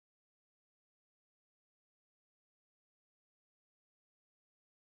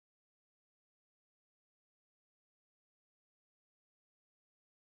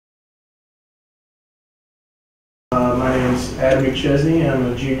Adam McChesney.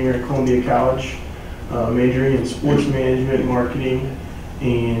 I'm a junior at Columbia College, majoring in sports management, marketing,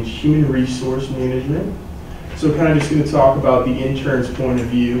 and human resource management. So kind of just going to talk about the intern's point of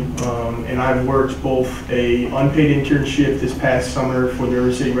view. And I've worked both a unpaid internship this past summer for the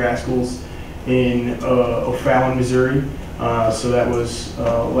River City Rascals in O'Fallon, Missouri. So that was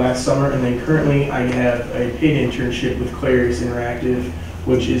last summer. And then currently I have a paid internship with Clarius Interactive,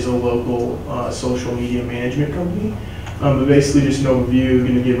 which is a local social media management company. But basically just an overview,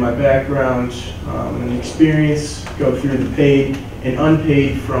 going to give my background and experience, go through the paid and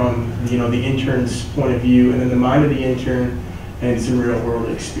unpaid from the intern's point of view, and then the mind of the intern and some real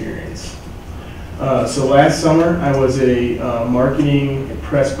world experience. So last summer I was a marketing,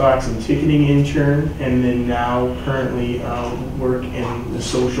 press box, and ticketing intern, and then now currently work in the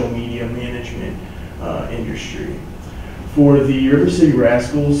social media management industry. For the River City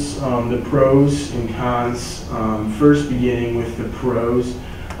Rascals, the pros and cons, first beginning with the pros.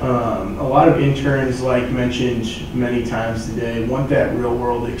 A lot of interns, like mentioned many times today, want that real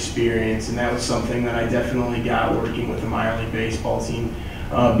world experience, and that was something that I definitely got working with the minor league baseball team.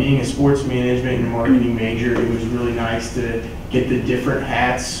 Being a sports management and marketing major, it was really nice to get the different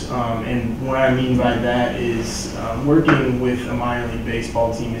hats, and what I mean by that is working with a minor league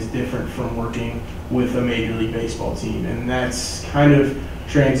baseball team is different from working with a major league baseball team, and that's kind of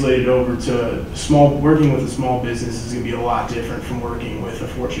translated over to working with a small business is going to be a lot different from working with a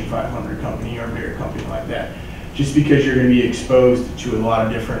Fortune 500 company or a bigger company like that, just because you're going to be exposed to a lot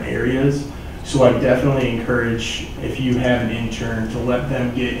of different areas. So I definitely encourage, if you have an intern, to let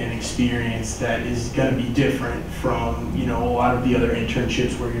them get an experience that is going to be different from a lot of the other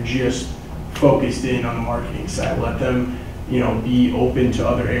internships where you're just focused in on the marketing side. Let them be open to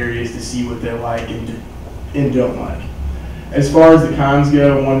other areas to see what they like and don't like. As far as the cons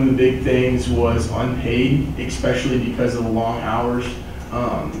go, one of the big things was unpaid, especially because of the long hours.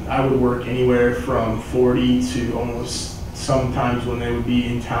 I would work anywhere from 40 to almost, sometimes when they would be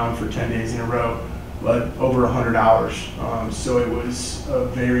in town for 10 days in a row, but over 100 hours. So it was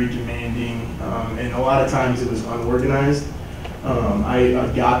very demanding, and a lot of times it was unorganized.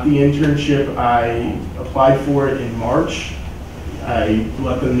 I got the internship. I applied for it in March. I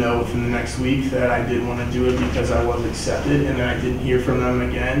let them know within the next week that I did want to do it because I was accepted, and then I didn't hear from them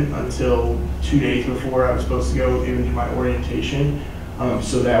again until 2 days before I was supposed to go into my orientation.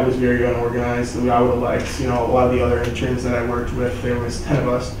 So that was very unorganized. I would have liked, a lot of the other interns that I worked with, there was 10 of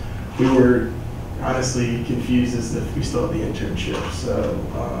us, we were honestly confused as if we still had the internship. So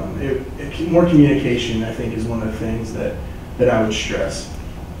more communication, I think, is one of the things that I would stress.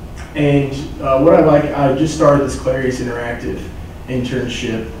 And what I just started this Clarius Interactive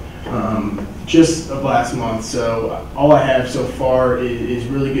internship just of last month, so all I have so far is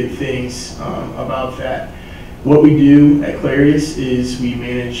really good things about that. What we do at Clarius is we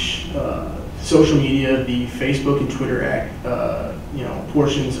manage social media, the Facebook and Twitter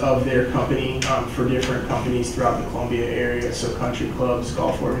portions of their company for different companies throughout the Columbia area, so country clubs,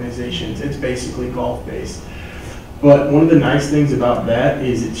 golf organizations. It's basically golf based. But one of the nice things about that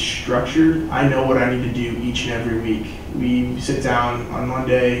is it's structured. I know what I need to do each and every week. We sit down on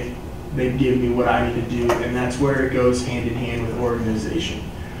Monday, they give me what I need to do, and that's where it goes hand in hand with organization.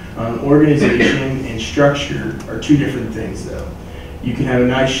 Organization and structure are two different things though. You can have a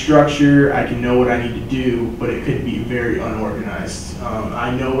nice structure, I can know what I need to do, but it could be very unorganized.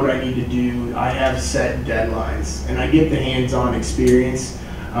 I know what I need to do, I have set deadlines, and I get the hands-on experience.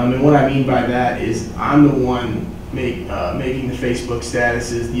 And what I mean by that is I'm the one making the Facebook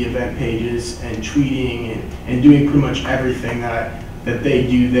statuses, the event pages, and tweeting and doing pretty much everything that they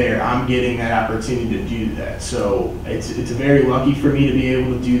do there. I'm getting that opportunity to do that. So it's very lucky for me to be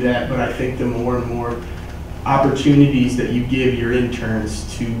able to do that, but I think the more and more opportunities that you give your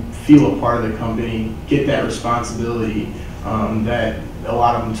interns to feel a part of the company, get that responsibility that a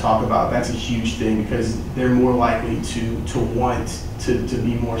lot of them talk about, that's a huge thing because they're more likely to want to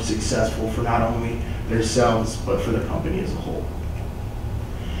be more successful for not only themselves but for the company as a whole.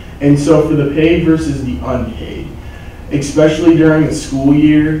 And so for the paid versus the unpaid, especially during the school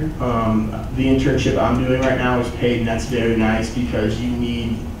year, the internship I'm doing right now is paid, and that's very nice because you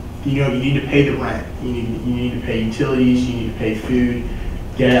need to pay the rent, you need to pay utilities, you need to pay food,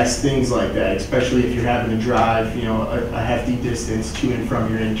 gas, things like that, especially if you're having to drive a hefty distance to and from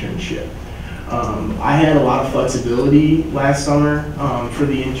your internship. I had a lot of flexibility last summer for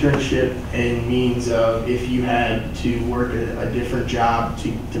the internship in means of if you had to work a different job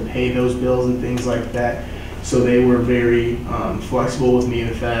to pay those bills and things like that. So they were very flexible with me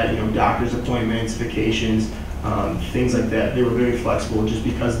with that, doctor's appointments, vacations, things like that. They were very flexible just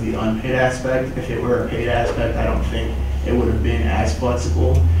because of the unpaid aspect. If it were a paid aspect, I don't think it would have been as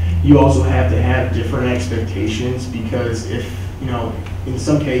flexible. You also have to have different expectations, because if, in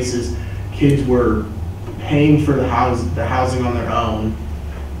some cases, kids were paying for the housing on their own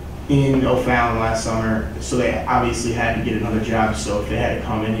in O'Fallon last summer, so they obviously had to get another job. So if they had to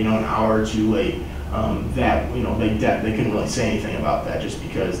come in, an hour or two late, they couldn't really say anything about that, just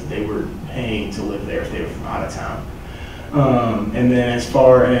because they were paying to live there if they were from out of town. And then as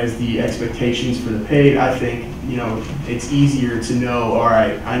far as the expectations for the paid, I think, it's easier to know, all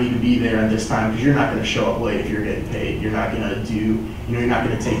right, I need to be there at this time, because you're not going to show up late if you're getting paid. You're not going to do, you're not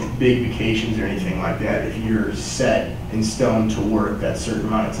going to take big vacations or anything like that if you're set in stone to work that certain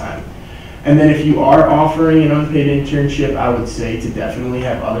amount of time. And then if you are offering an unpaid internship, I would say to definitely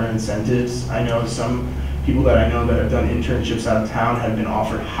have other incentives. I know some people that I know that have done internships out of town have been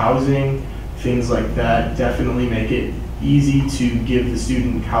offered housing, things like that. Definitely make it easy to give the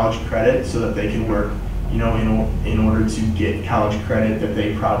student college credit so that they can work, in order to get college credit that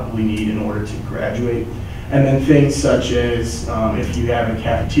they probably need in order to graduate. And then things such as if you have a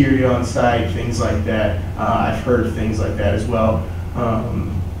cafeteria on site, things like that. I've heard of things like that as well.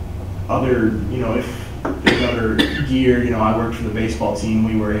 If there's other gear, I worked for the baseball team,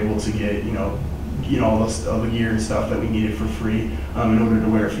 we were able to get, all the gear and stuff that we needed for free in order to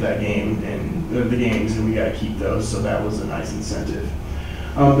wear for that game and the games, and we got to keep those, so that was a nice incentive.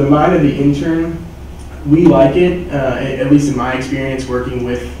 The mind of the intern, we like it, at least in my experience working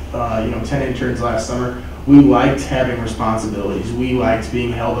with 10 interns last summer. We liked having responsibilities. We liked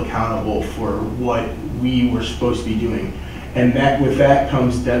being held accountable for what we were supposed to be doing. And with that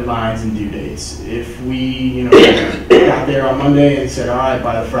comes deadlines and due dates. If we, got there on Monday and said, all right,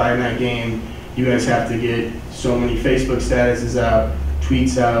 by the Friday night game, you guys have to get so many Facebook statuses out,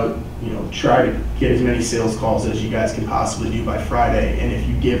 tweets out, try to get as many sales calls as you guys can possibly do by Friday. And if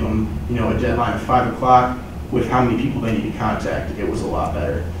you give them, a deadline of 5 o'clock with how many people they need to contact, it was a lot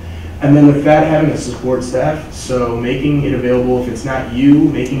better. And then with that, having a support staff, so making it available, if it's not you,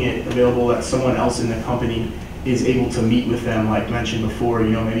 making it available that someone else in the company is able to meet with them, like mentioned before,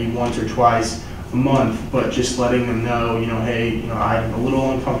 maybe once or twice a month, but just letting them know, hey, I'm a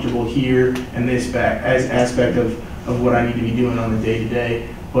little uncomfortable here and this aspect of what I need to be doing on the day-to-day,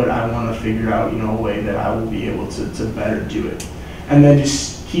 but I want to figure out, a way that I will be able to better do it. And then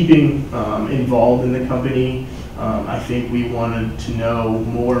just keeping involved in the company. I think we wanted to know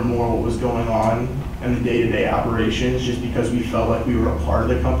more and more what was going on in the day-to-day operations, just because we felt like we were a part of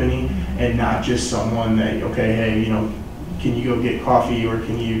the company and not just someone that, okay, hey, can you go get coffee, or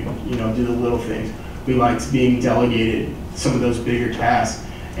can you, do the little things. We liked being delegated some of those bigger tasks.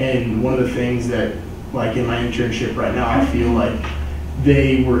 And one of the things that, like in my internship right now, I feel like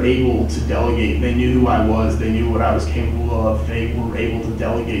they were able to delegate. They knew who I was. They knew what I was capable of. They were able to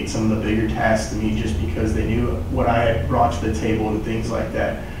delegate some of the bigger tasks to me just because they knew what I had brought to the table and things like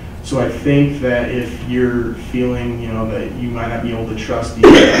that. So I think that if you're feeling, that you might not be able to trust the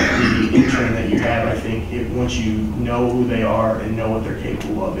intern that you have, I think once you know who they are and know what they're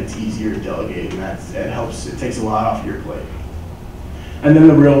capable of, it's easier to delegate, and it helps. It takes a lot off your plate. And then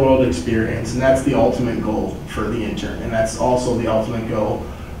the real world experience, and that's the ultimate goal for the intern, and that's also the ultimate goal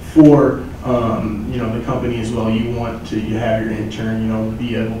for the company as well. You want to have your intern,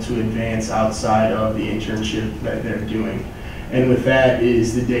 be able to advance outside of the internship that they're doing. And with that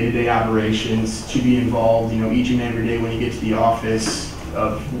is the day-to-day operations, to be involved, each and every day when you get to the office,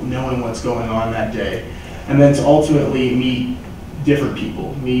 of knowing what's going on that day. And then to ultimately meet different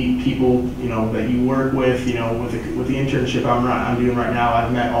people, that you work with, with the internship I'm doing right now,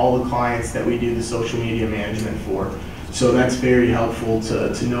 I've met all the clients that we do the social media management for. So that's very helpful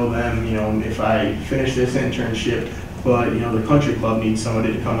to know them, if I finish this internship, but, the country club needs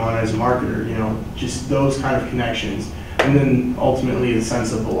somebody to come on as a marketer, just those kind of connections. And then ultimately a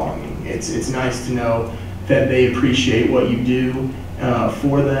sense of belonging. It's nice to know that they appreciate what you do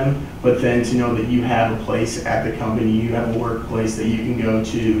for them, but then to know that you have a place at the company, you have a workplace that you can go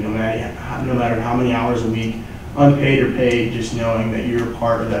to no matter how many hours a week, unpaid or paid, just knowing that you're a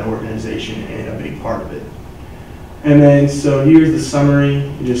part of that organization and a big part of it. And then, so here's the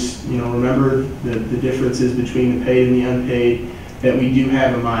summary. Just, remember the differences between the paid and the unpaid, that we do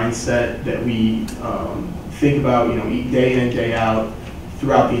have a mindset that we think about, day in and day out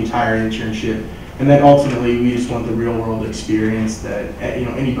throughout the entire internship. And then ultimately, we just want the real world experience that,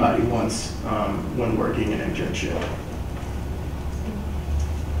 anybody wants when working an internship.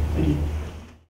 Thank you.